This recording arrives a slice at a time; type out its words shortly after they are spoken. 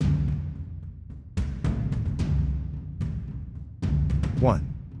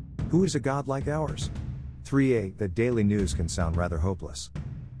1. Who is a God like ours? 3a. That daily news can sound rather hopeless.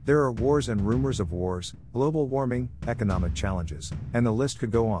 There are wars and rumors of wars, global warming, economic challenges, and the list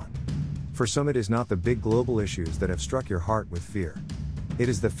could go on. For some, it is not the big global issues that have struck your heart with fear. It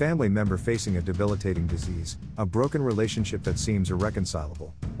is the family member facing a debilitating disease, a broken relationship that seems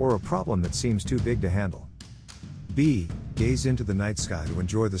irreconcilable, or a problem that seems too big to handle. B. Gaze into the night sky to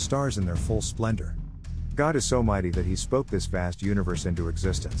enjoy the stars in their full splendor. God is so mighty that He spoke this vast universe into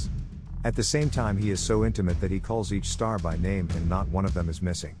existence. At the same time, He is so intimate that He calls each star by name and not one of them is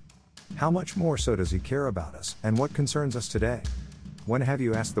missing. How much more so does He care about us and what concerns us today? When have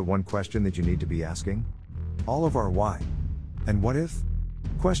you asked the one question that you need to be asking? All of our why and what if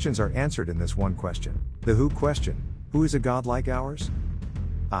questions are answered in this one question, the who question. Who is a God like ours?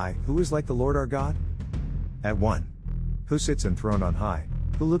 Who is like the Lord our God? At 1. Who sits enthroned on high,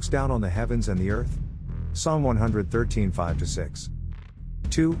 who looks down on the heavens and the earth? Psalm 113, 5-6.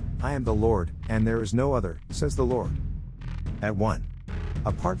 2. I am the Lord, and there is no other, says the Lord. At 1.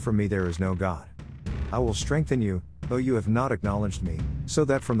 Apart from me there is no God. I will strengthen you, though you have not acknowledged me, so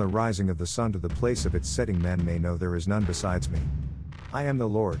that from the rising of the sun to the place of its setting men may know there is none besides me. I am the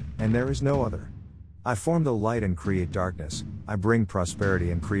Lord, and there is no other. I form the light and create darkness, I bring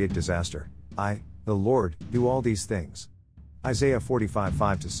prosperity and create disaster. I, the Lord, do all these things. Isaiah 45,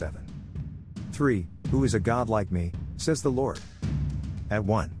 5-7. 3. Who is a God like me, says the Lord. At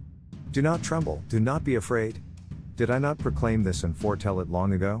 1. Do not tremble, do not be afraid. Did I not proclaim this and foretell it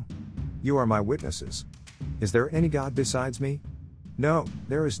long ago? You are my witnesses. Is there any God besides me? No,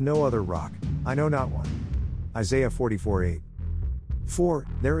 there is no other rock, I know not one. Isaiah 44, 8. 4.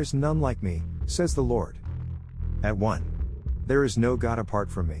 There is none like me, says the Lord. At 1. There is no God apart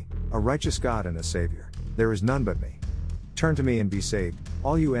from me, a righteous God and a Savior, there is none but me. Turn to me and be saved,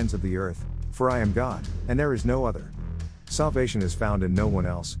 all you ends of the earth, for I am God, and there is no other. Salvation is found in no one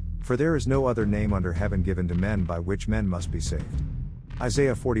else, for there is no other name under heaven given to men by which men must be saved.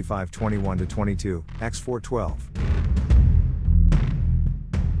 Isaiah 45, 21-22, Acts 4:12.